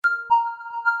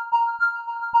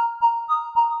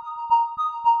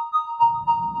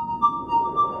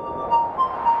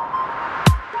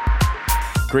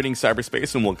Greetings,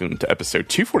 cyberspace, and welcome to episode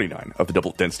 249 of the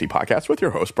Double Density Podcast with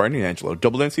your host, Brian and Angelo.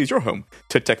 Double Density is your home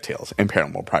to tech tales and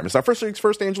paranormal primates. Now, first things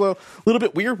first, Angelo, a little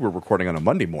bit weird. We're recording on a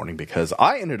Monday morning because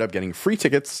I ended up getting free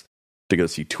tickets to go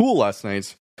see Tool last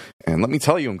night, and let me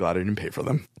tell you, I'm glad I didn't pay for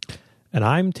them. And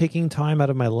I'm taking time out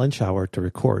of my lunch hour to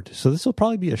record, so this will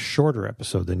probably be a shorter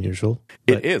episode than usual.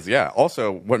 It is, yeah.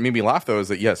 Also, what made me laugh, though, is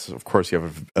that, yes, of course, you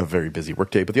have a very busy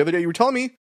workday, but the other day you were telling me you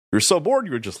were so bored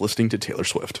you were just listening to Taylor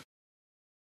Swift.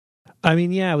 I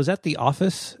mean, yeah, I was at the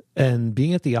office, and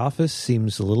being at the office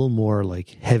seems a little more like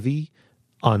heavy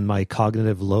on my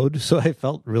cognitive load, so I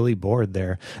felt really bored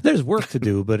there. There's work to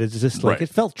do, but it's just like, Right. It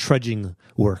felt trudging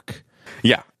work.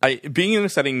 Yeah, being in a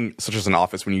setting such as an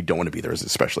office when you don't want to be there is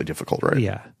especially difficult, right?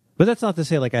 Yeah. But that's not to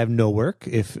say like I have no work.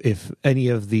 If any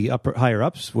of the higher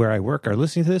ups where I work are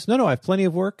listening to this, no, I have plenty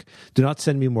of work. Do not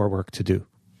send me more work to do.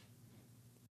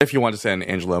 If you want to send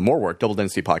Angelo more work,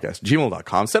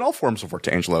 doubledensitypodcast@gmail.com. Send all forms of work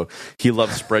to Angelo. He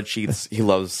loves spreadsheets. He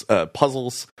loves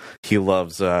puzzles. He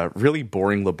loves really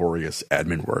boring, laborious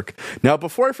admin work. Now,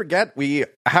 before I forget, we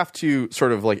have to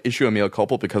sort of like issue a mea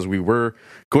culpa because we were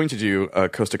going to do a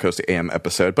Coast to Coast AM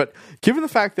episode. But given the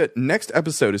fact that next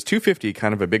episode is 250,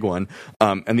 kind of a big one,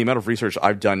 and the amount of research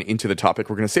I've done into the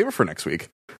topic, we're going to save it for next week.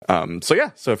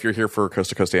 So if you're here for Coast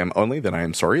to Coast AM only, then I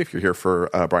am sorry. If you're here for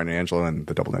Brian and Angelo and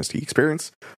the Double Density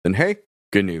Experience, then hey,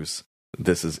 good news.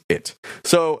 This is it.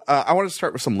 So I wanted to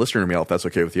start with some listener mail, if that's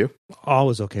okay with you.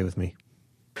 Always okay with me.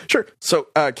 Sure. So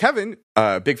Kevin,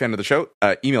 big fan of the show,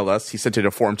 emailed us. He sent it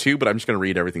a form too, but I'm just going to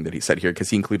read everything that he said here because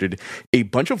he included a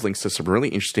bunch of links to some really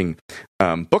interesting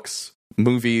books,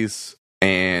 movies,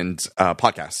 and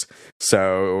podcasts.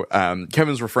 So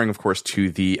Kevin's referring, of course, to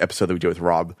the episode that we did with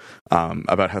Rob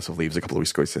about House of Leaves a couple of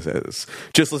weeks ago. He says,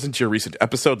 just listened to your recent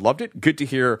episode. Loved it. Good to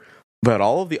hear about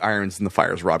all of the irons and the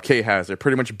fires Rob K has. I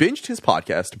pretty much binged his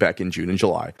podcast back in June and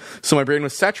July. So my brain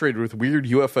was saturated with weird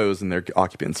UFOs and their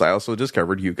occupants. I also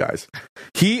discovered you guys.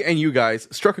 He and you guys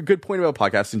struck a good point about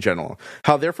podcasts in general.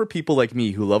 How they're for people like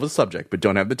me who love a subject but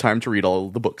don't have the time to read all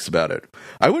the books about it.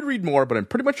 I would read more, but I'm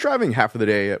pretty much driving half of the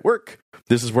day at work.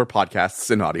 This is where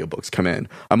podcasts and audiobooks come in.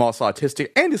 I'm also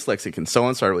autistic and dyslexic and so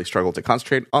on, so I really struggle to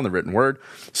concentrate on the written word.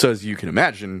 So as you can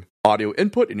imagine, audio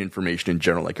input and information in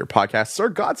general, like your podcasts, are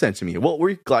godsend to me. Well,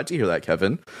 we're glad to hear that,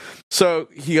 Kevin. So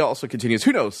he also continues,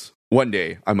 who knows? One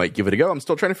day I might give it a go. I'm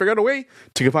still trying to figure out a way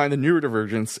to combine the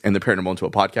neurodivergence and the paranormal into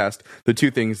a podcast, the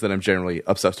two things that I'm generally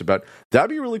obsessed about. That'd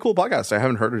be a really cool podcast. I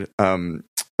haven't heard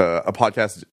a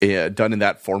podcast done in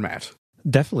that format.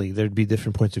 Definitely, there'd be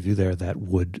different points of view there that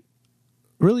would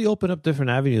really open up different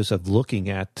avenues of looking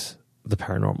at the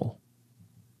paranormal.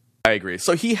 I agree.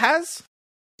 So he has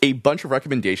a bunch of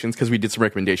recommendations because we did some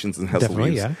recommendations in House of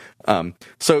Leaves. Yeah.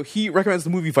 So he recommends the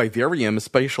movie Vivarium, a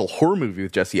spatial horror movie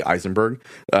with Jesse Eisenberg,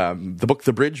 the book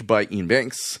The Bridge by Ian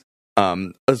Banks,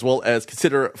 as well as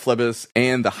Consider Phlebas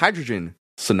and The Hydrogen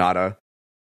Sonata.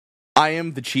 I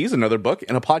Am the Cheese, another book,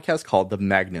 and a podcast called The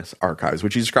Magnus Archives,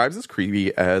 which he describes as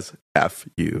creepy as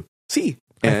F-U-C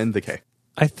and the K.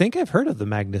 I think I've heard of the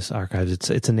Magnus Archives.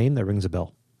 It's a name that rings a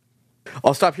bell.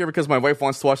 I'll stop here because my wife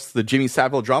wants to watch the Jimmy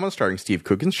Savile drama starring Steve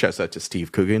Coogan. Shouts out to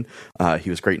Steve Coogan. He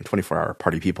was great in 24-Hour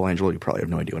Party People, Angelo. You probably have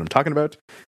no idea what I'm talking about.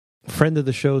 Friend of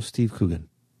the show, Steve Coogan.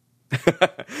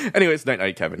 Anyways,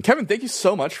 night, Kevin. Kevin, thank you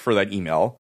so much for that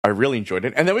email. I really enjoyed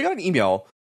it. And then we got an email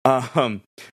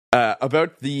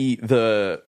about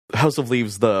the House of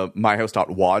Leaves, the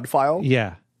myhouse.wad file.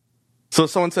 Yeah. So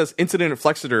someone says, Incident at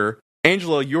Flexeter.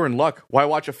 Angelo, you're in luck. Why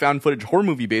watch a found footage horror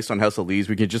movie based on House of Leaves?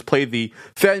 We can just play the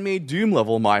fan-made Doom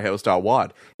level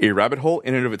myhouse.wad. A rabbit hole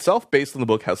in and of itself based on the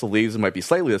book House of Leaves. It might be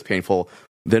slightly less painful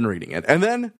than reading it. And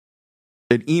then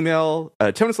an email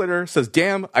 10 minutes later says,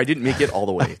 damn, I didn't make it all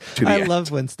the way to the end. I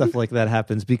love when stuff like that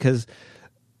happens because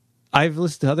I've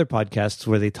listened to other podcasts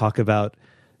where they talk about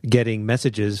getting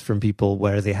messages from people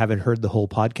where they haven't heard the whole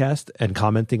podcast and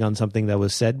commenting on something that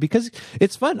was said because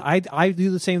it's fun. I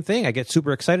do the same thing. I get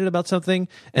super excited about something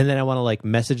and then I want to like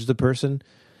message the person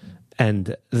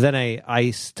and then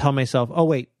I tell myself, oh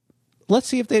wait, let's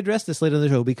see if they address this later in the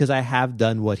show because I have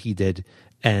done what he did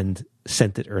and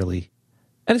sent it early.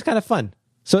 And it's kind of fun.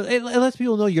 So it lets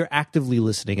people know you're actively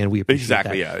listening, and we appreciate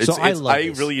exactly, that. Yeah. So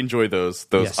I really enjoy those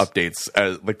Yes. updates,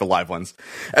 like the live ones.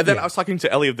 And then I was talking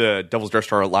to Ellie of the Devil's Dress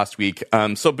Star last week.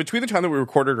 So between the time that we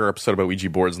recorded our episode about Ouija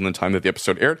boards and the time that the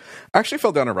episode aired, I actually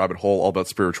fell down a rabbit hole all about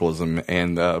spiritualism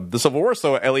and the Civil War.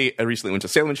 So Ellie recently went to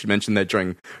Salem. She mentioned that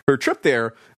during her trip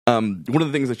there, one of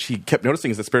the things that she kept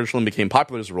noticing is that spiritualism became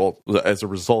popular as a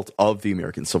result of the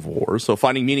American Civil War. So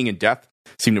finding meaning in death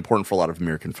seemed important for a lot of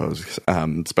American folks,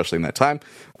 especially in that time.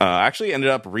 I actually ended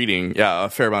up reading a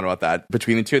fair amount about that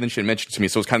between the two, and then she had mentioned it to me.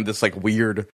 So it was kind of this like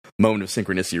weird moment of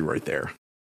synchronicity right there.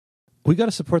 We got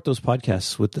to support those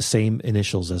podcasts with the same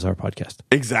initials as our podcast.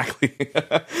 Exactly.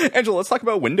 Angela, let's talk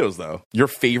about Windows, though. Your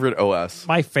favorite OS.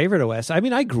 My favorite OS. I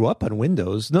mean, I grew up on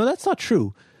Windows. No, that's not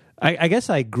true. I guess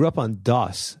I grew up on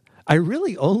DOS. I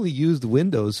really only used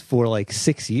Windows for like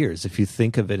 6 years, if you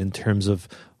think of it in terms of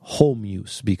home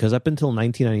use, because up until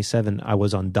 1997, I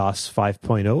was on DOS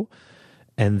 5.0.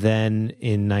 And then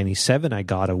in 97, I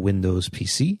got a Windows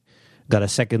PC. Got a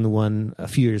second one a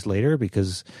few years later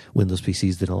because Windows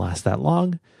PCs didn't last that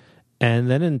long. And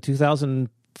then in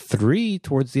 2003,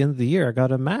 towards the end of the year, I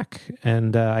got a Mac.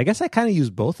 And I guess I kind of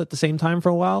used both at the same time for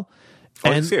a while.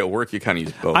 And you say at work, you kind of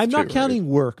use both. I'm not counting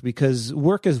work because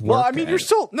work is work. Well, I mean, you're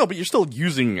still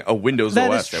using a Windows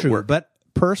that OS is true, at work. But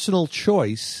personal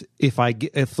choice, if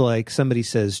like somebody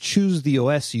says, choose the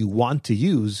OS you want to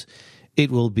use,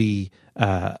 it will be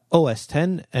OS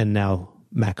 10 and now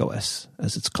Mac OS,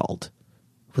 as it's called,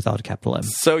 without a capital M.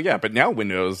 So yeah, but now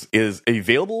Windows is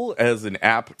available as an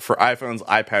app for iPhones,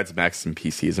 iPads, Macs, and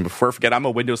PCs. And before I forget, I'm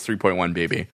a Windows 3.1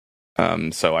 baby.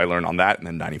 So I learned on that, and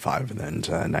then 95, and then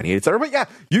 98, etc. But yeah,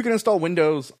 you can install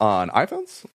Windows on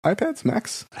iPhones, iPads,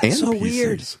 Macs, and so PCs.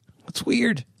 Weird. It's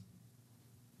weird.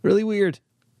 Really weird.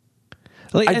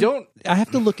 Like, I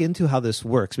have to look into how this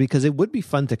works because it would be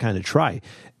fun to kind of try.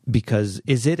 Because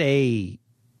is it a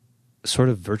sort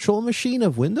of virtual machine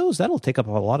of Windows? That'll take up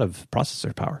a lot of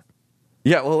processor power.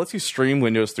 Yeah, well, it lets you stream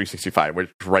Windows 365,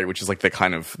 which is like the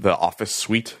kind of the Office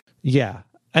suite. Yeah.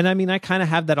 And I mean, I kind of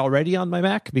have that already on my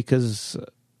Mac because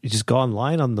you just go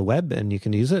online on the web and you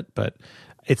can use it, but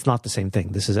it's not the same thing.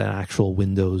 This is an actual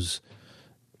Windows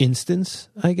instance,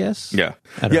 I guess. Yeah.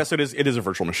 Yes, it is a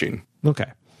virtual machine.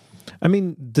 Okay. I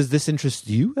mean, does this interest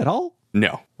you at all?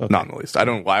 No, okay. Not in the least.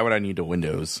 Why would I need a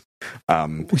Windows?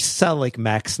 We sound like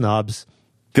Mac snobs.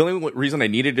 The only reason I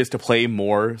need it is to play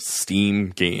more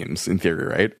Steam games, in theory,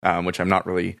 right? Which I'm not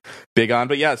really big on.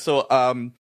 But yeah, so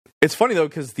it's funny, though,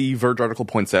 because the Verge article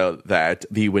points out that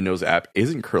the Windows app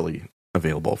isn't currently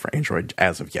available for Android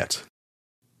as of yet.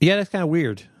 Yeah, that's kind of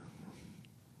weird.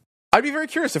 I'd be very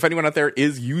curious if anyone out there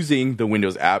is using the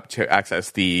Windows app to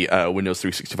access the Windows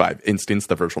 365 instance,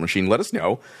 the virtual machine. Let us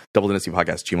know.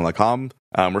 DoubleDensityPodcast@gmail.com.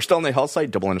 We're still on the health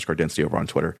site, _density over on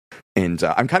Twitter. And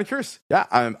I'm kind of curious. Yeah,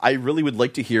 I really would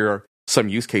like to hear some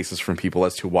use cases from people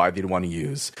as to why they'd want to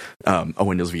use a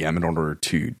Windows VM in order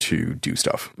to do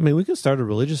stuff. I mean, we could start a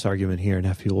religious argument here and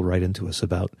have people write into us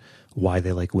about why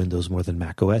they like Windows more than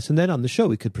Mac OS. And then on the show,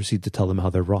 we could proceed to tell them how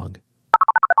they're wrong.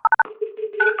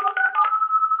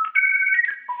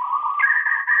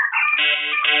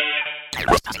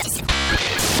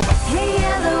 Hey,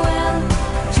 LOL,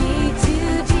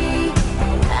 G2G.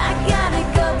 I gotta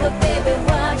go, but baby,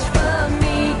 watch for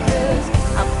me, 'cause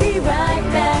I'll be right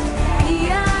back.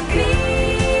 ERP.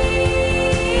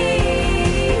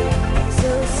 So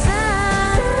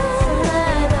slide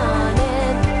on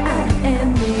it. I am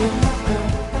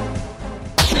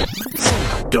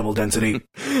me. Double density.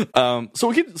 So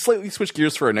we could slightly switch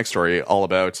gears for our next story, all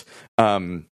about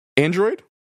Android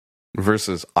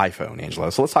versus iPhone,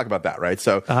 Angela. So let's talk about that, right?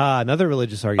 So another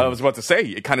religious argument. I was about to say,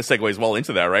 it kind of segues well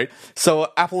into that, right?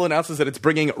 So Apple announces that it's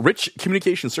bringing Rich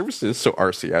Communication Services, so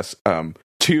RCS,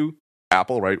 to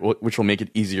Apple, right? Which will make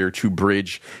it easier to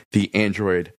bridge the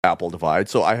Android-Apple divide.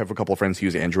 So I have a couple of friends who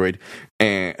use Android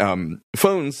and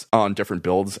phones on different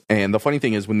builds. And the funny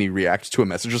thing is when they react to a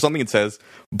message or something, it says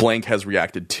blank has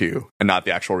reacted to, and not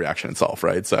the actual reaction itself,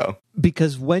 right? So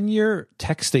because when you're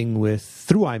texting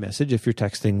through iMessage, if you're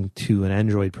texting to an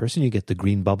Android person, you get the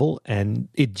green bubble, and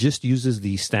it just uses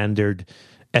the standard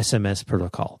SMS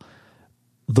protocol.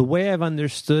 The way I've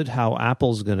understood how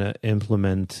Apple's going to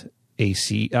implement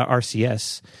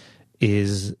RCS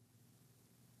is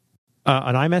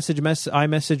an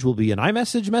iMessage will be an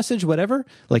iMessage message, whatever,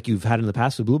 like you've had in the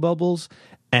past with Blue Bubbles,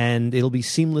 and it'll be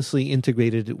seamlessly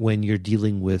integrated when you're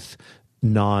dealing with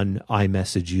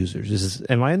non-iMessage users.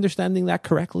 Am I understanding that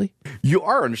correctly? You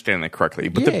are understanding that correctly,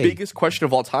 but the biggest question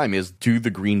of all time is, do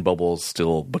the green bubbles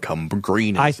still become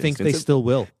green? I think they still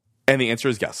will. And the answer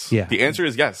is yes. Yeah. The answer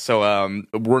is yes. So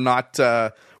we're not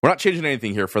changing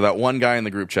anything here for that one guy in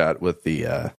the group chat with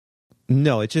the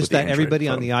no, it's just that everybody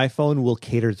phone on the iPhone will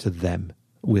cater to them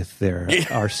with their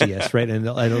RCS, right? And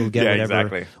it'll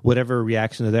get whatever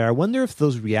reaction are there. I wonder if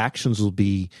those reactions will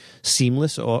be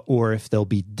seamless or if they'll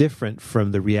be different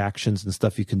from the reactions and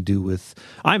stuff you can do with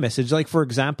iMessage. Like, for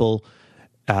example,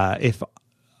 if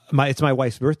it's my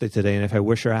wife's birthday today, and if I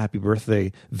wish her a happy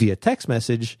birthday via text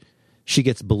message, she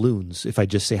gets balloons if I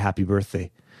just say happy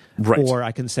birthday. Right. Or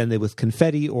I can send it with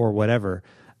confetti or whatever.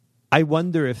 I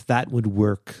wonder if that would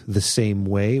work the same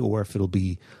way, or if it'll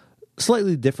be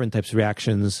slightly different types of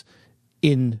reactions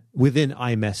within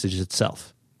iMessage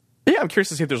itself. Yeah, I'm curious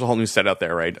to see if there's a whole new set out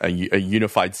there, right? A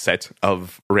unified set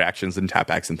of reactions and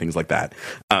tapbacks and things like that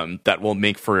that will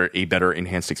make for a better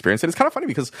enhanced experience. And it's kind of funny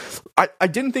because I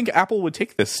didn't think Apple would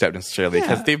take this step necessarily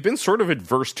because they've been sort of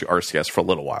adverse to RCS for a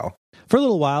little while. For a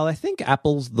little while, I think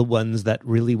Apple's the ones that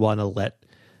really want to let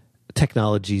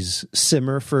technologies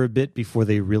simmer for a bit before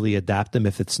they really adapt them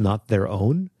if it's not their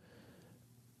own.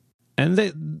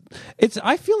 And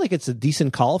I feel like it's a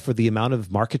decent call for the amount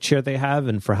of market share they have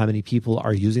and for how many people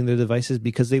are using their devices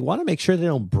because they want to make sure they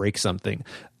don't break something.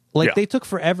 They took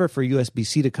forever for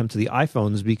USB-C to come to the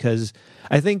iPhones because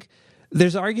I think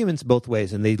there's arguments both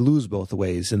ways and they lose both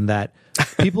ways in that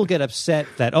people get upset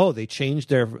that, they changed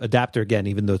their adapter again,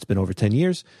 even though it's been over 10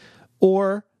 years,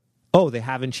 or, they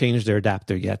haven't changed their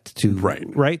adapter yet to,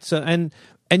 right? So, and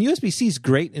USB-C is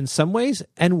great in some ways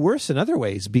and worse in other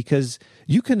ways because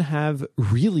you can have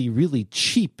really, really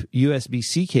cheap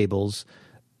USB-C cables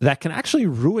that can actually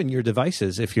ruin your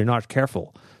devices if you're not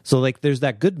careful. So there's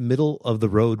that good middle of the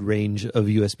road range of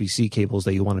USB-C cables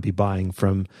that you want to be buying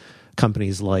from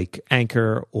companies like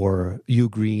Anker or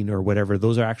Ugreen or whatever.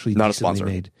 Those are actually not decently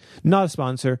made. Not a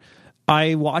sponsor.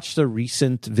 I watched a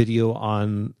recent video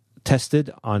on Tested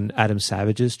on Adam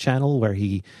Savage's channel where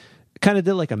he kind of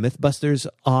did like a Mythbusters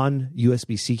on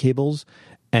USB-C cables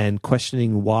and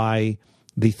questioning why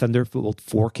the Thunderbolt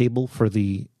 4 cable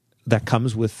that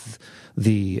comes with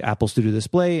the Apple Studio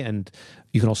Display and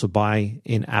you can also buy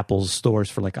in Apple's stores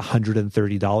for like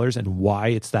 $130 and why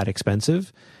it's that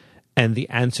expensive. And the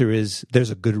answer is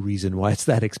there's a good reason why it's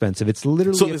that expensive. It's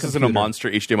literally so this isn't a monster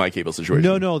HDMI cable situation.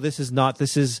 No, this is not.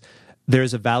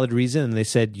 There's a valid reason, and they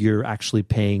said you're actually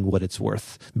paying what it's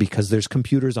worth because there's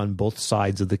computers on both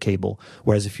sides of the cable.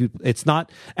 Whereas it's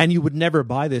not, and you would never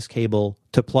buy this cable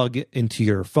to plug it into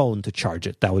your phone to charge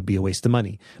it. That would be a waste of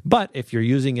money. But if you're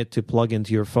using it to plug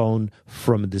into your phone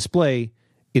from a display,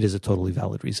 it is a totally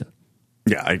valid reason.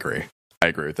 Yeah, I agree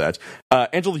with that.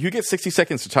 Angela, you get 60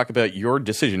 seconds to talk about your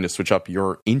decision to switch up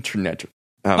your internet.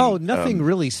 Nothing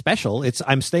really special.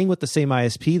 I'm staying with the same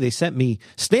ISP. They sent me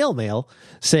snail mail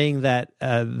saying that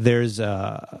there's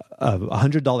a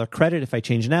 $100 credit if I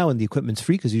change now, and the equipment's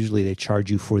free because usually they charge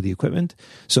you for the equipment.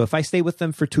 So if I stay with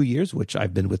them for 2 years, which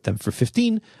I've been with them for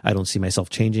 15, I don't see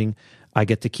myself changing. I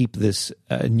get to keep this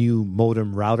new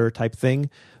modem router type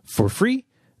thing for free.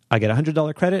 I get a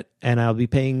 $100 credit, and I'll be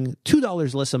paying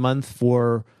 $2 less a month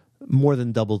for more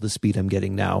than double the speed I'm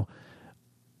getting now.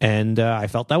 And I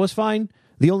felt that was fine.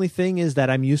 The only thing is that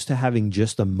I'm used to having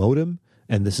just a modem,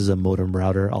 and this is a modem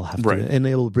router. I'll have to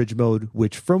enable bridge mode,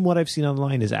 which from what I've seen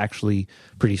online is actually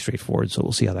pretty straightforward. So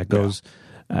we'll see how that goes.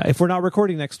 Yeah. If we're not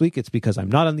recording next week, it's because I'm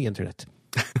not on the internet.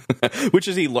 Which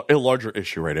is a larger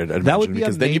issue, right? That would be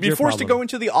because then you'd be forced to go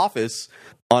into the office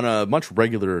on a much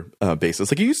regular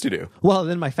basis like you used to do. Well,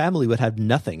 then my family would have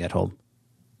nothing at home.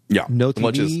 Yeah. No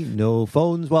TV, no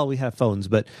phones. Well, we have phones,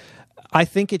 but I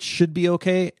think it should be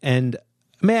okay. And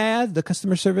may I add, the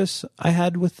customer service I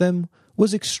had with them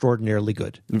was extraordinarily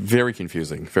good. Very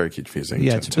confusing.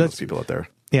 Yeah, to most people out there.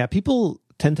 Yeah, people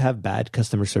tend to have bad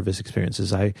customer service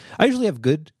experiences. I usually have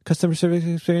good customer service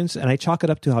experience, and I chalk it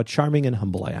up to how charming and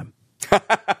humble I am.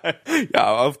 Yeah,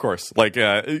 of course.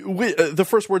 The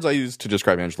first words I use to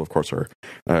describe Angela, of course,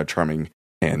 are charming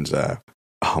and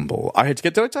humble.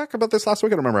 Did I talk about this last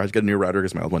week? I don't remember. I had to get a new router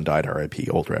because my old one died. RIP,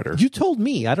 old router. You told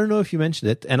me. I don't know if you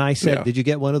mentioned it. And I said, Did you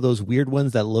get one of those weird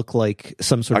ones that look like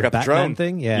some sort of Batman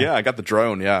thing? Yeah, I got the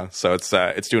drone. Yeah, so it's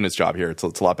doing its job here. It's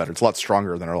a lot better. It's a lot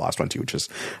stronger than our last one too, which is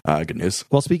good news.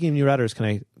 Well, speaking of new routers,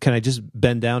 can I just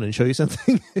bend down and show you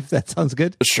something? If that sounds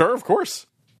good. Sure, of course.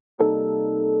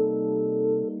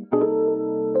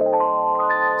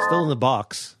 Still in the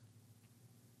box.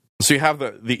 So you have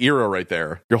the Eero right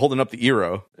there. You're holding up the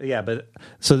Eero. Yeah, but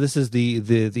so this is the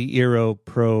Eero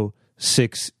Pro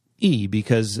 6E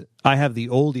because I have the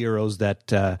old Eeros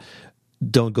that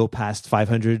don't go past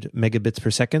 500 megabits per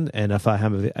second, and if I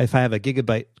have a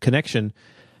gigabyte connection,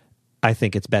 I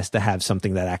think it's best to have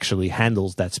something that actually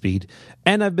handles that speed.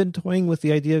 And I've been toying with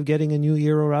the idea of getting a new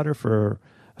Eero router for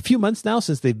a few months now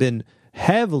since they've been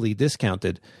heavily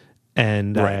discounted.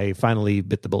 And I finally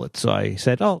bit the bullet. So I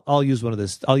said, I'll use one of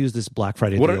this. I'll use this Black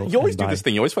Friday deal. You always do this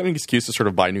thing. You always find an excuse to sort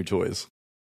of buy new toys.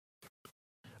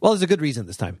 Well, there's a good reason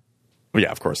this time. Well,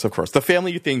 yeah, of course. The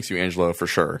family thanks you, Angelo, for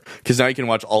sure. Because now you can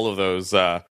watch all of those,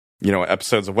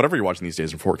 episodes of whatever you're watching these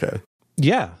days in 4K.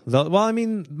 Yeah. Well, I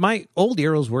mean, my old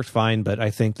Eros worked fine, but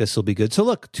I think this will be good. So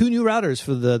look, 2 new routers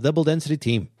for the double density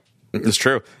team. It's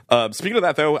true. Speaking of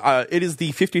that, though, it is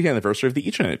the 50th anniversary of the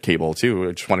Ethernet cable, too.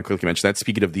 I just want to quickly mention that.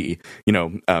 Speaking of the,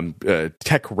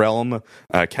 tech realm,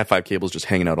 Cat5 cables just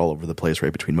hanging out all over the place,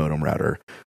 right, between modem, router,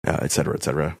 et cetera, et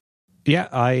cetera. Yeah,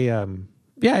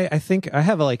 I think I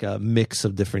have like a mix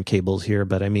of different cables here,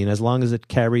 but I mean, as long as it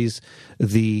carries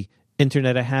the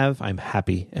internet I have, I'm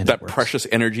happy. And that precious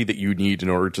energy that you need in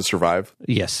order to survive.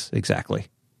 Yes, exactly.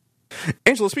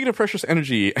 Angela, speaking of precious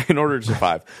energy in order to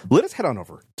survive, let us head on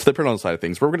over to the paranormal side of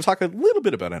things, where we're going to talk a little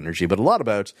bit about energy, but a lot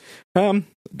about a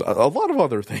lot of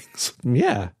other things.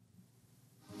 Yeah.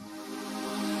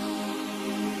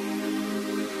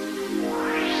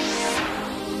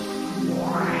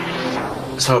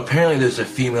 So apparently there's a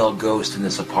female ghost in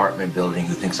this apartment building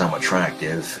who thinks I'm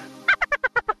attractive.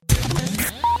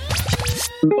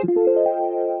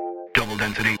 Double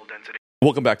density.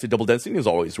 Welcome back to Double Density. As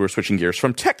always, we're switching gears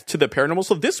from tech to the paranormal.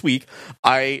 So this week,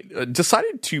 I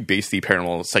decided to base the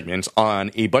paranormal segment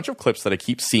on a bunch of clips that I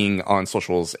keep seeing on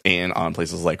socials and on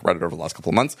places like Reddit over the last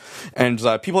couple of months. And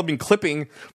people have been clipping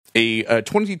a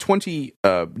 2020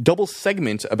 double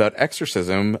segment about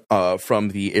exorcism from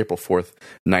the April 4th,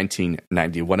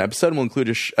 1991 episode. And we'll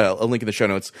include a link in the show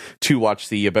notes to watch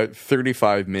the about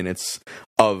 35 minutes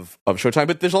of showtime.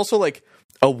 But there's also like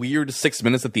a weird 6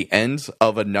 minutes at the end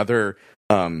of another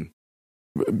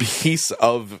piece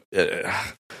of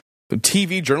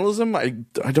TV journalism. I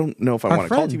don't know if I want to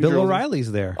call it TV Bill journalism.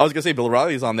 O'Reilly's there. I was going to say Bill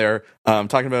O'Reilly's on there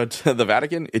talking about the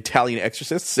Vatican, Italian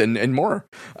exorcists, and more.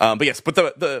 But yes, but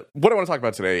the what I want to talk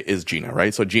about today is Gina,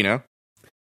 right? So Gina,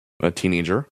 a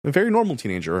teenager, a very normal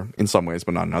teenager in some ways,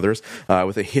 but not in others,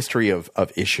 with a history of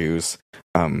issues,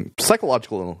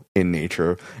 psychological in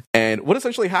nature. And what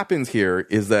essentially happens here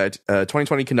is that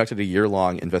 2020 conducted a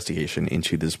year-long investigation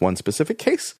into this one specific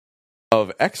case of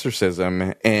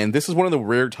exorcism. And this is one of the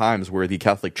rare times where the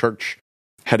Catholic Church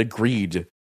had agreed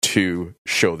to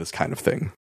show this kind of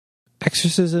thing.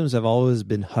 Exorcisms have always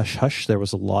been hush-hush. There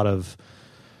was a lot of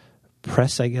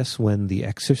press, I guess, when The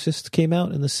Exorcist came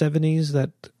out in the 70s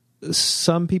that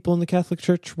some people in the Catholic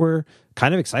Church were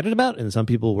kind of excited about and some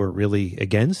people were really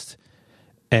against.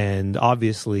 And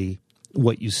obviously,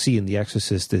 what you see in The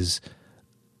Exorcist is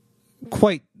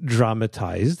quite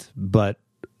dramatized, but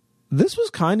this was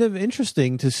kind of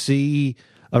interesting to see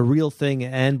a real thing.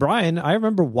 And Brian, I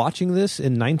remember watching this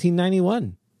in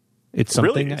 1991. It's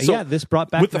something, really? So, this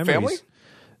brought back with memories. the family?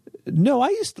 No, I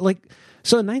used to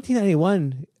so in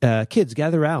 1991, kids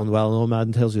gather around while an old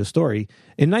man tells you a story.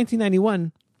 In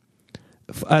 1991,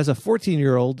 as a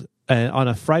 14-year-old on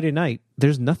a Friday night,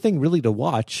 there's nothing really to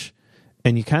watch.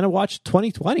 And you kind of watch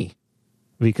 2020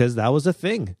 because that was a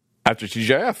thing. After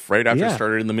TGIF, right? After Yeah. it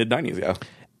started in the mid-90s, yeah.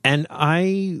 And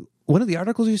one of the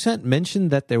articles you sent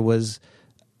mentioned that there was,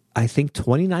 I think,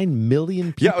 29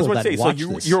 million people Yeah, I was about that to say, so watched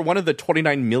this. you're one of the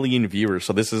 29 million viewers,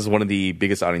 so this is one of the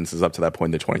biggest audiences up to that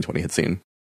point that 2020 had seen.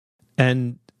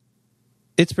 And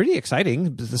it's pretty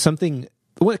exciting. Something,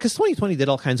 because 2020 did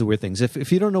all kinds of weird things.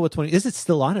 If you don't know what 20, is it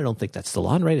still on? I don't think that's still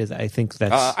on, right? I think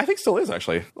that's I think still is,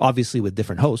 actually. obviously with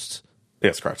different hosts.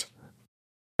 Yes, correct.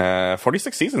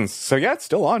 46 seasons, so yeah, it's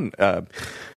still on.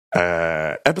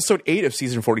 Episode 8 of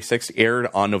season 46 aired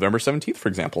on November 17th, for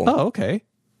example. Oh, okay.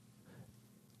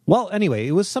 Well, anyway,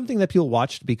 it was something that people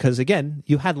watched because, again,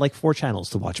 you had like 4 channels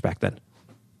to watch back then.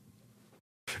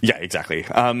 Yeah, exactly.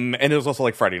 And it was also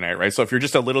like Friday night, right? So if you're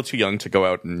just a little too young to go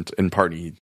out and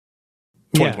party,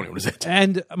 2020 was it.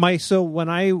 And so when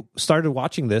I started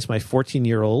watching this, my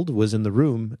 14-year-old was in the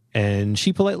room and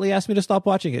she politely asked me to stop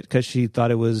watching it because she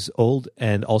thought it was old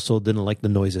and also didn't like the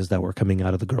noises that were coming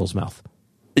out of the girl's mouth.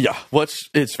 Yeah, well,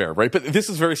 it's fair, right? But this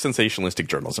is very sensationalistic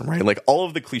journalism, right? Like, all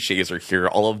of the cliches are here,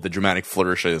 all of the dramatic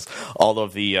flourishes, all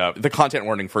of the content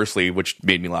warning, firstly, which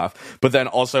made me laugh, but then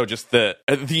also just the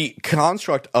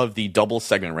construct of the double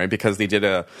segment, right? Because they did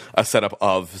a setup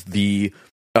of the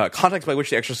context by which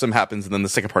the exorcism happens, and then the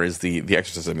second part is the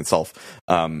exorcism itself.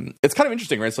 It's kind of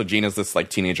interesting, right? So Gina's this like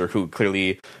teenager who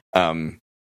clearly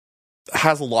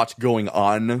has a lot going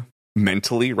on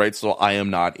mentally, right? So I am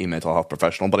not a mental health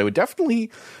professional, but I would definitely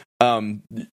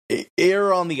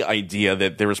err on the idea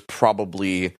that there was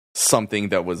probably something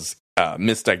that was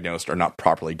misdiagnosed or not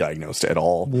properly diagnosed at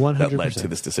all 100%. that led to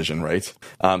this decision, right?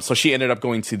 So she ended up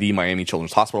going to the Miami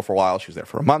Children's Hospital for a while. She was there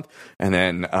for a month, and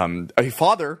then a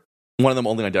father, one of them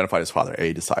only identified as Father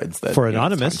A, decides that For it's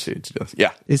anonymous? time to do this.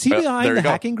 Yeah, Is he there behind you the go.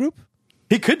 hacking group?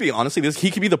 He could be, honestly.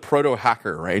 He could be the proto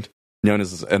hacker, right? Known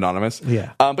as Anonymous.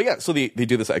 Yeah. But yeah, so they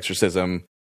do this exorcism.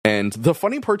 And the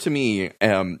funny part to me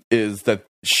is that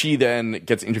she then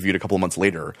gets interviewed a couple of months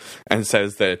later and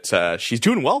says that she's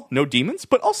doing well, no demons,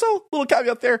 but also, little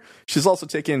caveat there, she's also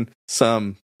taken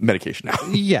some medication now.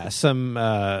 Yeah, some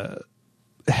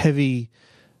heavy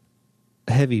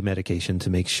medication to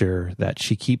make sure that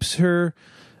she keeps her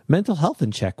mental health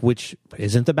in check, which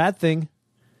isn't a bad thing.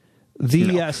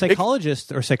 The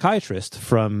psychologist or psychiatrist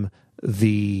from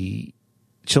the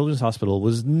Children's Hospital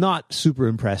was not super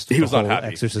impressed with he was the not whole happy.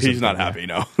 exorcism. He's not happy,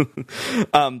 no.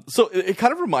 So it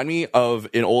kind of reminded me of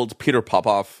an old Peter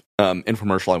Popoff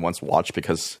infomercial I once watched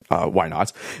because why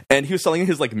not? And he was selling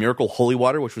his like miracle holy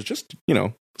water, which was just,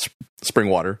 spring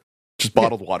water. Just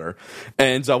bottled water.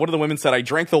 And one of the women said, I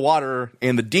drank the water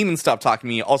and the demon stopped talking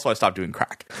to me. Also, I stopped doing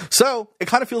crack. So it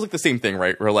kind of feels like the same thing,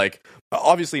 right? We're like,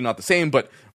 obviously not the same, but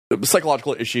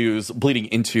psychological issues bleeding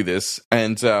into this.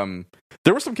 And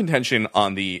there was some contention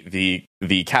on the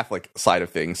Catholic side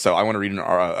of things. So I want to read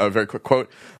a very quick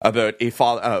quote about a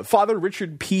Father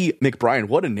Richard P. McBrien.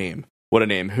 What a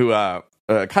name. Who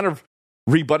kind of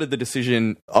rebutted the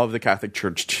decision of the Catholic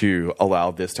Church to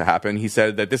allow this to happen. He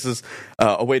said that this is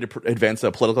a way to advance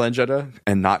a political agenda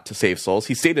and not to save souls.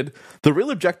 He stated, the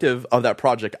real objective of that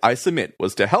project, I submit,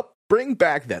 was to help bring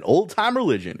back that old-time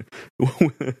religion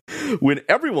when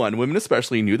everyone, women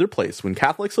especially, knew their place, when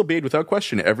Catholics obeyed without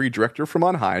question every director from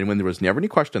on high, and when there was never any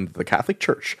question that the Catholic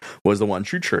Church was the one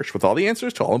true church with all the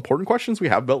answers to all important questions we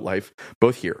have about life,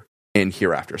 both here and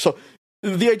hereafter. So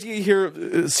the idea here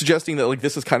is suggesting that like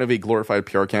this is kind of a glorified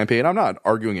PR campaign. I'm not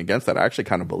arguing against that. I actually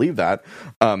kind of believe that,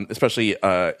 especially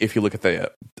if you look at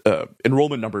the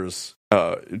enrollment numbers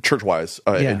church-wise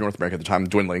in North America at the time,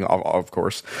 dwindling, of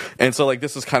course. And so like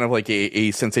this is kind of like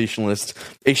a sensationalist,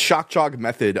 a shock jock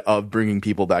method of bringing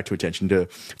people back to attention to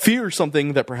fear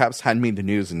something that perhaps hadn't made the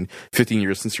news in 15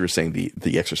 years since you were saying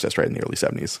the Exorcist, right, in the early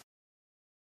 70s.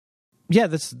 Yeah,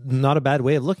 that's not a bad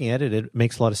way of looking at it. It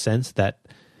makes a lot of sense that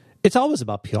it's always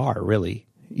about PR, really.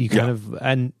 You kind of,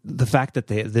 and the fact that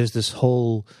there's this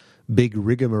whole big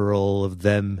rigmarole of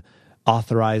them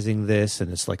authorizing this,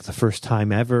 and it's like the first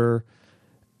time ever.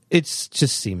 It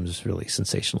just seems really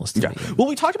sensationalist to me. Well,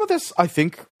 we talked about this, I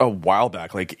think, a while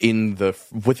back, like within the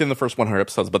first 100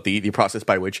 episodes, but the process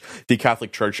by which the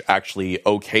Catholic Church actually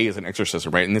okays an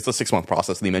exorcism, right? And it's a 6-month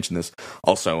process. And they mentioned this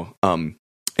also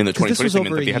in the 2020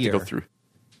 segment that they have to go through.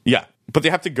 Yeah, but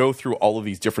they have to go through all of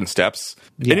these different steps.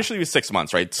 Yeah. Initially, it was 6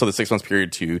 months, right? So the 6 months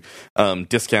period to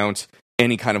discount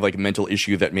any kind of like mental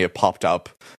issue that may have popped up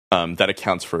that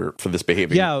accounts for this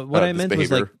behavior. Yeah, what I meant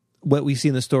was like what we see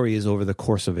in the story is over the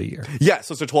course of a year. Yeah,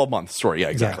 so it's a 12-month story. Yeah,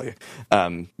 exactly. Yeah.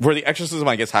 Where the exorcism,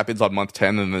 I guess, happens on month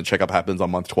 10, and the checkup happens on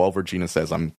month 12, where Gina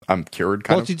says, "I'm cured."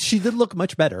 Kind of. She did look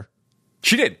much better.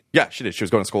 She did. Yeah, she did. She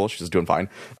was going to school. She was doing fine.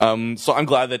 So I'm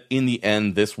glad that in the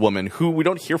end, this woman, who we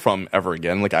don't hear from ever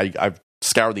again, like I've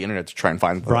scoured the internet to try and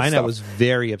find Brian, stuff. I was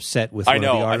very upset with one of the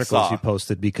articles you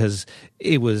posted because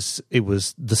it was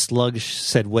the slug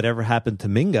said whatever happened to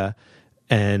Minga,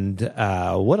 and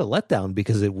what a letdown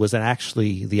because it was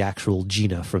actually the actual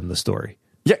Gina from the story.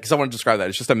 Yeah, because I want to describe that.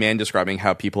 It's just a man describing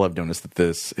how people have noticed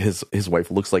that his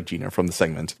wife looks like Gina from the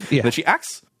segment. Yeah. That she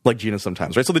acts like Gina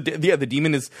sometimes, right? So the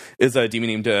demon is a demon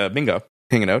named Minga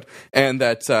hanging out, and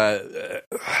that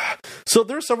so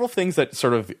there are several things that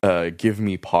sort of give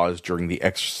me pause during the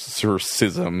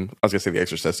exorcism. I was gonna say the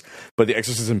Exorcist, but the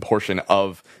exorcism portion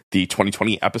of the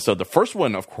 2020 episode. The first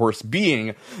one, of course,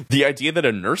 being the idea that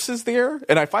a nurse is there,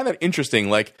 and I find that interesting.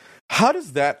 Like, how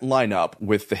does that line up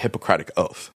with the Hippocratic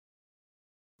Oath?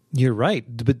 You're right,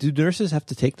 but do nurses have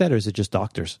to take that, or is it just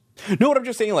doctors? No, what I'm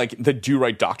just saying, like the do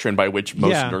right doctrine by which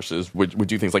most nurses would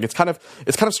do things. Like it's kind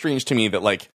of strange to me that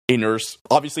like a nurse,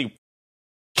 obviously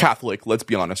Catholic. Let's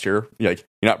be honest here. Like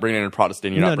you're not bringing in a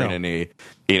Protestant. You're not bringing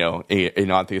in a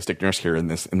non-theistic nurse here in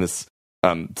this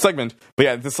segment. But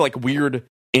yeah, this like weird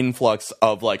influx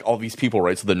of like all these people,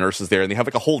 right? So the nurse is there, and they have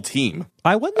like a whole team.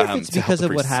 I wonder if it's because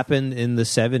of what happened in the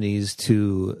 70s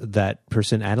to that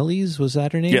person, Annalise. Was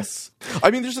that her name? Yes. I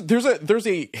mean, there's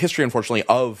a history, unfortunately,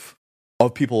 of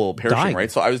people perishing, dying. Right?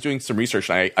 So I was doing some research,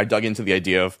 and I dug into the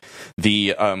idea of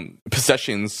the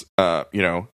possessions,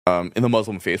 in the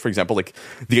Muslim faith, for example, like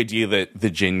the idea that the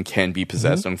jinn can be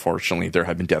possessed. Mm-hmm. Unfortunately, there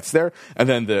have been deaths there, and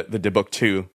then the Dibuk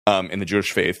too in the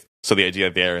Jewish faith. So the idea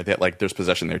there that like there's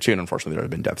possession there too, and unfortunately there have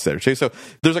been deaths there too. So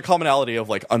there's a commonality of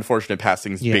like unfortunate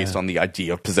passings based on the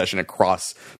idea of possession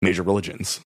across major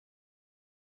religions.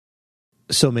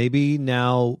 So maybe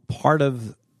now part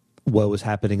of what was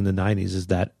happening in the 90s is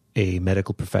that a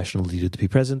medical professional needed to be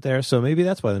present there. So maybe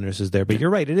that's why the nurse is there. But you're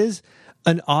right, it is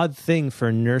an odd thing for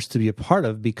a nurse to be a part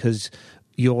of because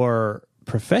your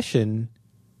profession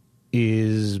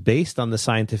is based on the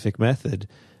scientific method.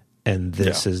 and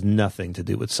this has nothing to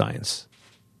do with science.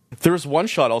 There was one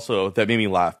shot also that made me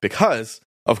laugh because,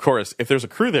 of course, if there's a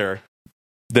crew there,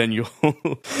 then you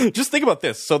just think about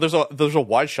this. So there's a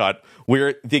wide shot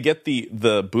where they get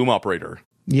the boom operator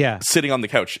sitting on the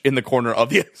couch in the corner of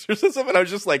the Exorcism, and I was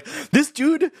just like, this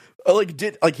dude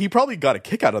he probably got a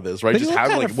kick out of this, right? But Just he have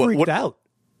kind of freaked out.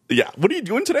 Yeah, what are you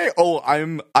doing today? Oh,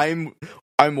 I'm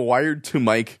wired to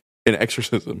mic an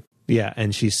exorcism. Yeah,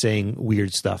 and she's saying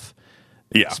weird stuff.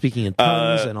 Yeah, speaking in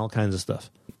tongues and all kinds of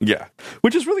stuff. Yeah,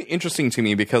 which is really interesting to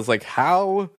me because, like,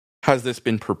 how has this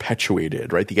been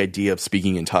perpetuated, right? The idea of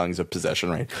speaking in tongues, of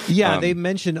possession, right? Yeah, they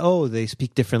mentioned, they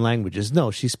speak different languages. No,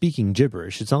 she's speaking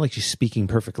gibberish. It's not like she's speaking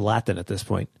perfect Latin at this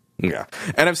point. Yeah,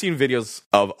 and I've seen videos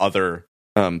of other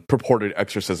purported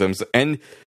exorcisms, and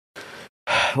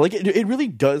like it really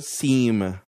does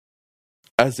seem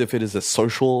as if it is a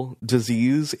social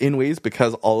disease in ways,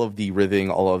 because all of the writhing,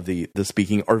 all of the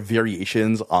speaking are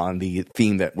variations on the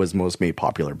theme that was most made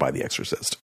popular by The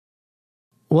Exorcist.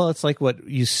 Well, it's like what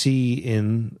you see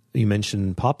you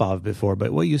mentioned Popov before,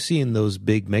 but what you see in those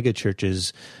big mega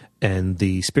churches and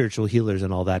the spiritual healers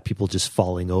and all that, people just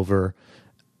falling over,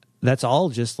 that's all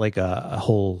just like a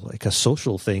whole, like a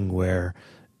social thing where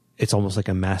it's almost like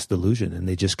a mass delusion, and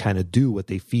they just kind of do what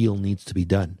they feel needs to be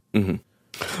done. Mm-hmm.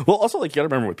 Well, also, like, you got to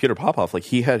remember with Peter Popoff, like,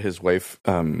 he had his wife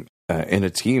in a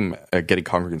team getting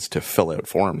congregants to fill out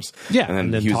forms. Yeah,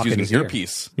 and then he was using an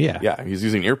earpiece. Yeah, he was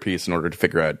using an earpiece in order to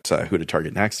figure out who to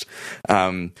target next.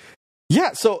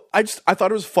 Yeah, so I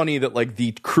thought it was funny that, like,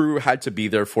 the crew had to be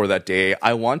there for that day.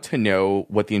 I want to know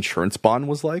what the insurance bond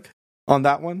was like on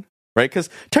that one, right? Because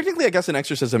technically, I guess an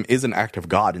exorcism is an act of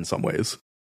God in some ways.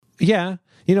 Yeah,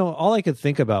 all I could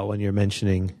think about when you're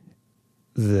mentioning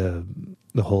the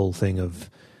whole thing of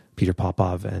Peter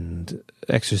Popov and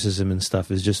exorcism and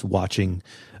stuff is just watching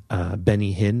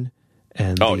Benny Hinn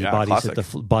and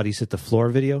the bodies hit the floor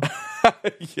video.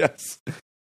 Yes.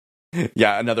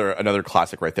 Yeah, another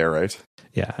classic right there, right?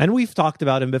 Yeah, and we've talked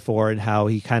about him before and how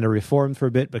he kind of reformed for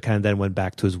a bit, but kind of then went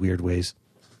back to his weird ways.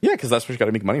 Yeah, because that's what you got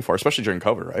to make money for, especially during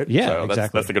COVID, right? Yeah, so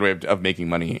exactly. That's a good way of making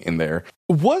money in there.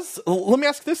 Let me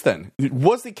ask this then.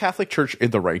 Was the Catholic Church in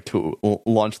the right to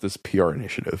launch this PR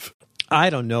initiative?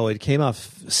 I don't know. It came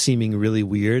off seeming really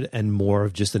weird and more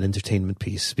of just an entertainment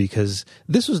piece, because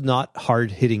this was not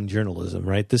hard-hitting journalism,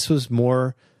 right? This was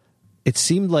more, it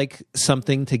seemed like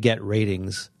something to get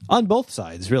ratings on both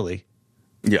sides, really.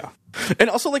 Yeah. And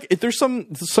also, like, there's some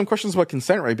questions about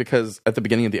consent, right? Because at the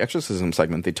beginning of the exorcism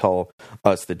segment, they tell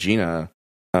us that Gina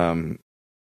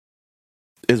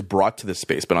is brought to this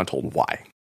space, but not told why.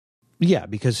 Yeah,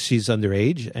 because she's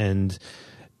underage and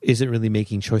isn't really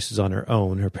making choices on her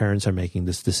own. Her parents are making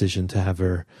this decision to have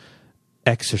her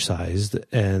exorcised,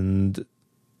 and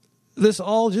this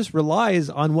all just relies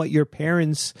on what your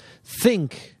parents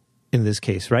think in this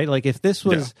case, right? Like, if this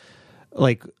was... Yeah.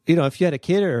 Like, if you had a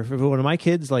kid, or if one of my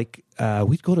kids, like,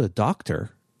 we'd go to a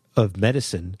doctor of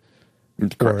medicine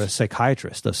or a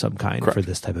psychiatrist of some kind for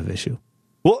this type of issue.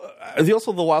 Well,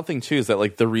 the wild thing, too, is that,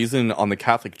 like, the reason on the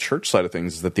Catholic Church side of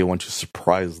things is that they want to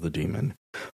surprise the demon.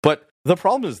 But the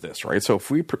problem is this, right? So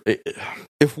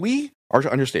if we are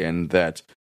to understand that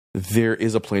there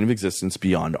is a plane of existence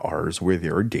beyond ours where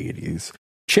there are deities,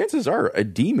 chances are a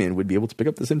demon would be able to pick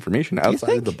up this information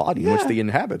outside of the body in which they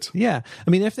inhabit. Yeah. I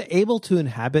mean, if they're able to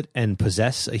inhabit and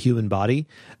possess a human body,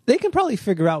 they can probably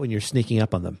figure out when you're sneaking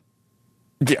up on them.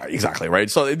 Yeah, exactly, right?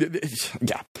 So,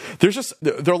 yeah. There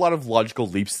are a lot of logical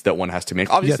leaps that one has to make.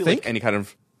 Obviously, like any kind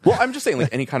of... Well, I'm just saying,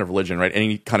 like, any kind of religion, right?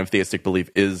 Any kind of theistic belief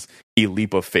is a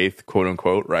leap of faith, quote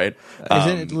unquote, right?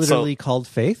 Isn't it literally called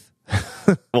faith?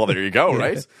 Well, there you go,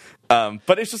 right?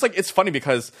 But it's just, like, it's funny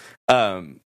because...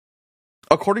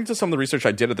 according to some of the research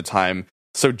I did at the time,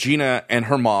 so Gina and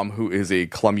her mom, who is a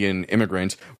Colombian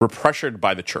immigrant, were pressured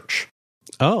by the church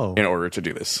in order to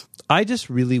do this. I just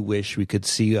really wish we could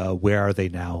see where are they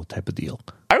now type of deal.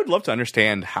 I would love to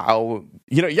understand how,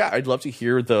 I'd love to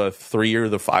hear the 3-year,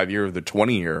 the 5-year, the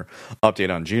 20-year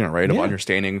update on Gina, right? Of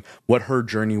understanding what her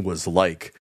journey was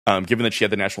like. Given that she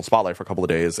had the national spotlight for a couple of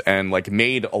days and, like,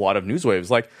 made a lot of news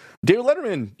waves. Like, David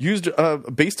Letterman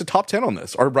based a top 10 on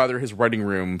this, or rather his writing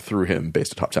room through him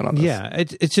based a top 10 on this. Yeah,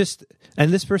 it's just,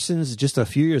 and this person's just a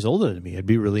few years older than me. I'd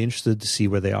be really interested to see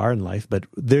where they are in life, but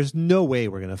there's no way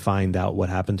we're going to find out what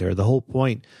happened to her. The whole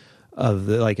point of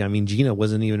Gina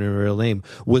wasn't even her real name.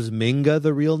 Was Minga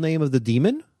the real name of the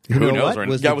demon? Who knows?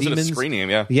 Was it a screen name?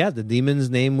 Yeah. Yeah, the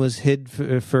demon's name was hid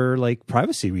for like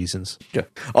privacy reasons. Yeah.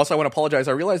 Also, I want to apologize.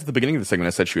 I realized at the beginning of the segment I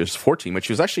said she was 14, but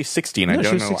she was actually 16. No, I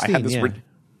don't know. 16, I had this written.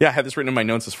 Yeah, I had this written in my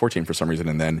notes as 14 for some reason,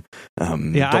 and then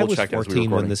I was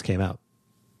 14 when this came out.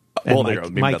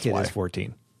 And my kid is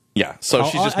 14. Yeah, so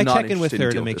she's just I not check in with interested in her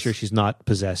to dealing make with sure this. she's not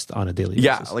possessed on a daily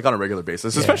Yeah, basis. like on a regular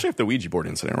basis, especially if the Ouija board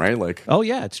incident, right? Like, Oh,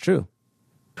 yeah, it's true.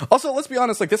 also, let's be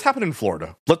honest, like this happened in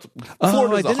Florida. Oh, Florida's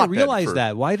I a didn't hotbed realize for-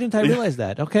 that. Why didn't I realize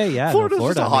that? Okay, yeah. Florida's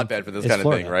Florida, just a I mean, hotbed for this it's kind of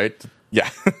Florida. thing, right? Yeah.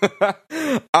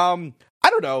 I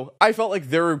don't know. I felt like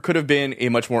there could have been a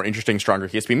much more interesting, stronger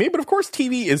case to be made, but of course,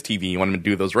 TV is TV. You want to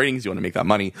do those ratings. You want to make that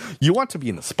money. You want to be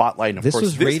in the spotlight. And of This course,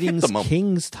 was this hit ratings the moment.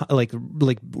 king's like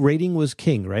rating was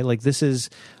king, right? Like this is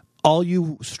all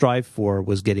you strive for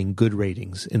was getting good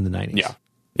ratings in the 90s.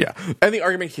 Yeah. And the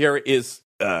argument here is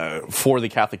for the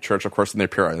Catholic Church, of course, and their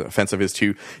pure offensive is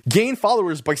to gain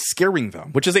followers by scaring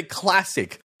them, which is a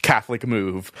classic Catholic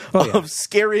move of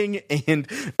scaring and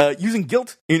using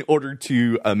guilt in order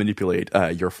to manipulate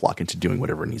your flock into doing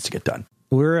whatever needs to get done.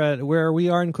 Where we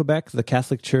are in Quebec, the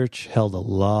Catholic Church held a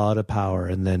lot of power,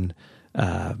 and then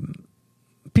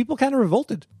people kind of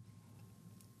revolted.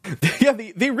 Yeah,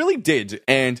 they really did.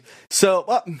 And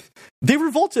so they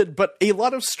revolted, but a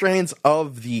lot of strands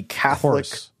of the Catholic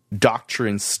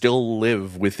doctrine still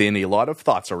live within a lot of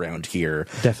thoughts around here.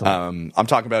 Definitely. I'm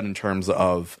talking about in terms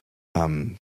of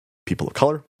people of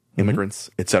color, immigrants,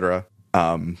 etc.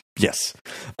 Yes.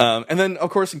 And then,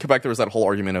 of course, in Quebec, there was that whole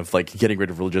argument of like getting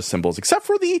rid of religious symbols, except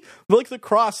for the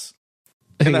cross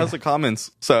in the House of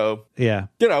Commons. So, yeah,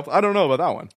 I don't know about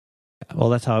that one. Well,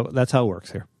 that's how it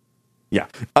works here. Yeah.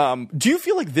 Do you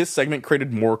feel like this segment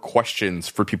created more questions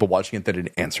for people watching it than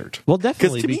it answered? Well,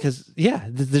 definitely, because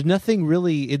there's nothing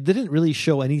really. It didn't really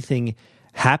show anything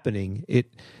happening.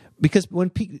 Because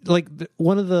when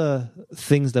one of the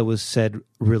things that was said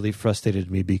really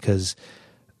frustrated me because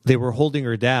they were holding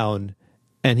her down,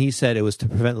 and he said it was to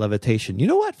prevent levitation. You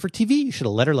know what? For TV, you should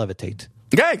have let her levitate.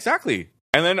 Yeah, exactly.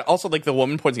 And then also, like, the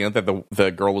woman pointing out that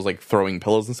the girl was, like, throwing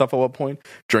pillows and stuff at one point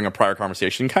during a prior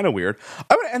conversation. Kind of weird.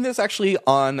 I would end this actually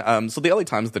on, so the LA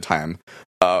Times at the time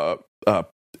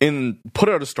put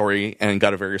out a story and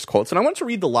got a various quotes. And I want to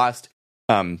read the last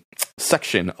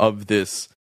section of this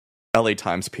LA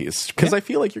Times piece because I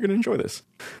feel like you're going to enjoy this.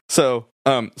 So,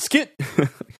 Skip,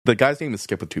 the guy's name is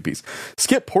Skip with two P's.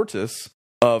 Skip Portis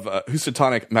of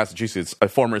Housatonic, Massachusetts, a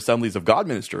former Assemblies of God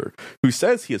minister who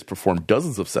says he has performed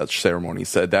dozens of such ceremonies,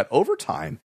 said that over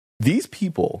time, these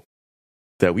people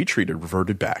that we treated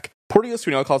reverted back. Porteous,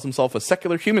 who now calls himself a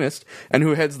secular humanist and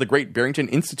who heads the Great Barrington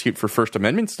Institute for First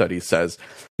Amendment Studies, says,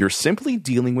 "You're simply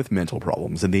dealing with mental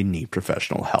problems and they need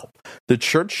professional help. The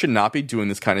church should not be doing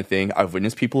this kind of thing. I've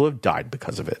witnessed people who have died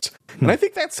because of it." And I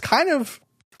think that's kind of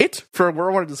it for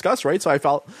where I want to discuss, right? So I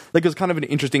felt like it was kind of an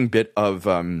interesting bit of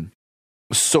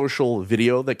social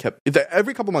video that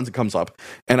every couple months it comes up,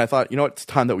 and I thought, it's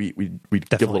time that we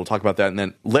give a little talk about that, and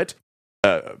then let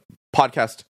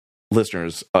podcast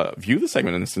listeners view the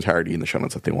segment in its entirety in the show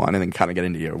notes if they want, and then kind of get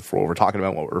into what we're talking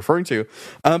about, what we're referring to.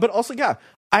 But also,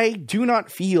 I do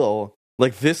not feel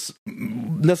like this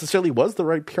necessarily was the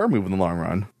right PR move in the long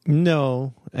run.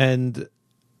 No, and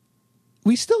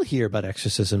we still hear about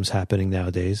exorcisms happening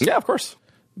nowadays. Yeah, of course.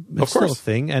 It's still a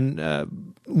thing. And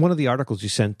one of the articles you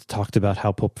sent talked about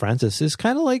how Pope Francis is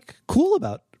kind of like cool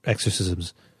about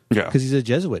exorcisms. Yeah. Because he's a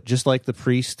Jesuit, just like the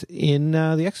priest in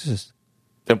The Exorcist.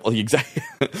 Well, exactly.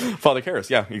 Father Karras.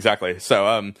 Yeah, exactly.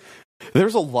 So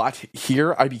there's a lot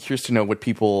here. I'd be curious to know what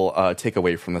people take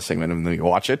away from the segment and then you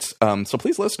watch it. So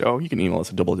please let us know. You can email us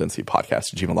at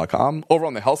doubledensitypodcast@gmail.com. Over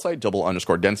on the health site,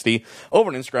 double_density. Over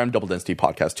on Instagram, double density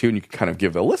podcast too. And you can kind of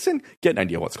give a listen, get an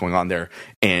idea of what's going on there.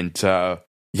 And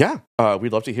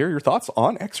we'd love to hear your thoughts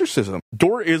on exorcism.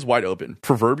 Door is wide open.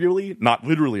 Proverbially, not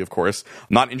literally, of course.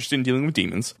 I'm not interested in dealing with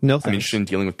demons. No thanks. I'm interested in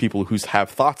dealing with people who have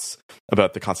thoughts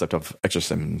about the concept of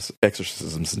exorcisms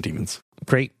and demons.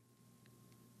 Great.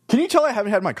 Can you tell I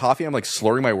haven't had my coffee? I'm like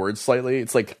slurring my words slightly.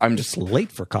 It's like I'm just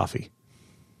late for coffee.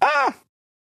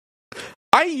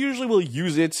 I usually will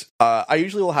use it. I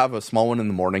usually will have a small one in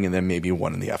the morning and then maybe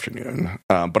one in the afternoon.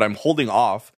 But I'm holding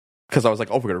off because I was like,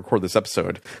 we're going to record this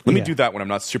episode. Let me do that when I'm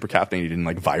not super caffeinated and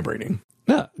like vibrating.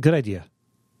 No, good idea.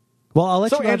 Well, I'll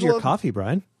let you have Angela, your coffee,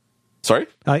 Brian. Sorry?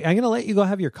 I'm going to let you go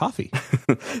have your coffee.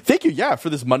 Thank you. Yeah, for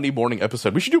this Monday morning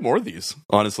episode. We should do more of these,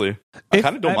 honestly. I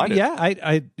kind of don't mind it. Yeah,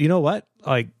 I you know what?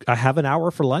 I have an hour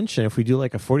for lunch, and if we do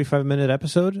like a 45-minute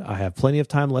episode, I have plenty of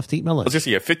time left to eat my lunch. Let's just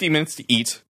say 50 minutes to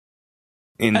eat.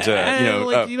 And,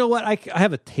 you know what? I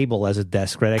have a table as a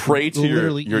desk, right? I pray can to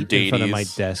literally your eat deities. in front of my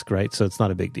desk, right? So it's not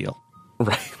a big deal.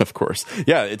 Right, of course.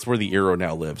 Yeah, it's where the Eero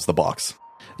now lives, the box.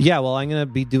 Yeah, well, I'm going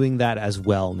to be doing that as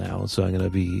well now. So I'm going to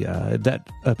be that.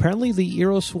 Apparently, the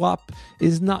Eero swap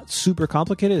is not super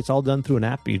complicated. It's all done through an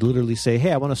app. You literally say,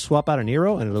 "Hey, I want to swap out an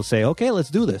Eero," and it'll say, "Okay, let's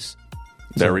do this."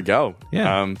 There we go.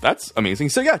 Yeah. That's amazing.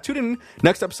 So yeah, tune in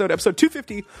next episode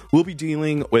 250. We'll be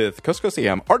dealing with Coast to Coast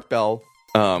AM, Art Bell,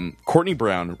 Courtney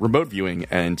Brown, remote viewing,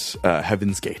 and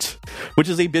Heaven's Gate, which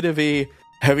is a bit of a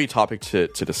heavy topic to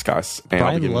discuss. And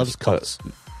Brian loves cults.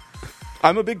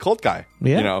 I'm a big cult guy.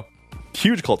 Yeah. You know,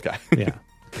 huge cult guy. Yeah.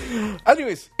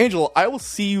 Anyways, Angel, I will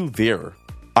see you there.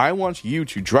 I want you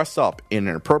to dress up in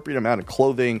an appropriate amount of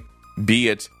clothing, be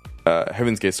it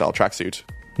Heaven's Gate style tracksuit.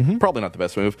 Probably not the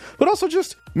best move, but also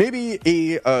just maybe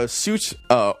a suit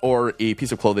or a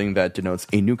piece of clothing that denotes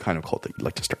a new kind of cult that you'd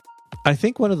like to start. I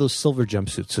think one of those silver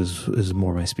jumpsuits is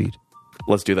more my speed.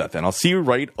 Let's do that then. I'll see you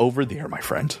right over there, my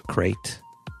friend. Great.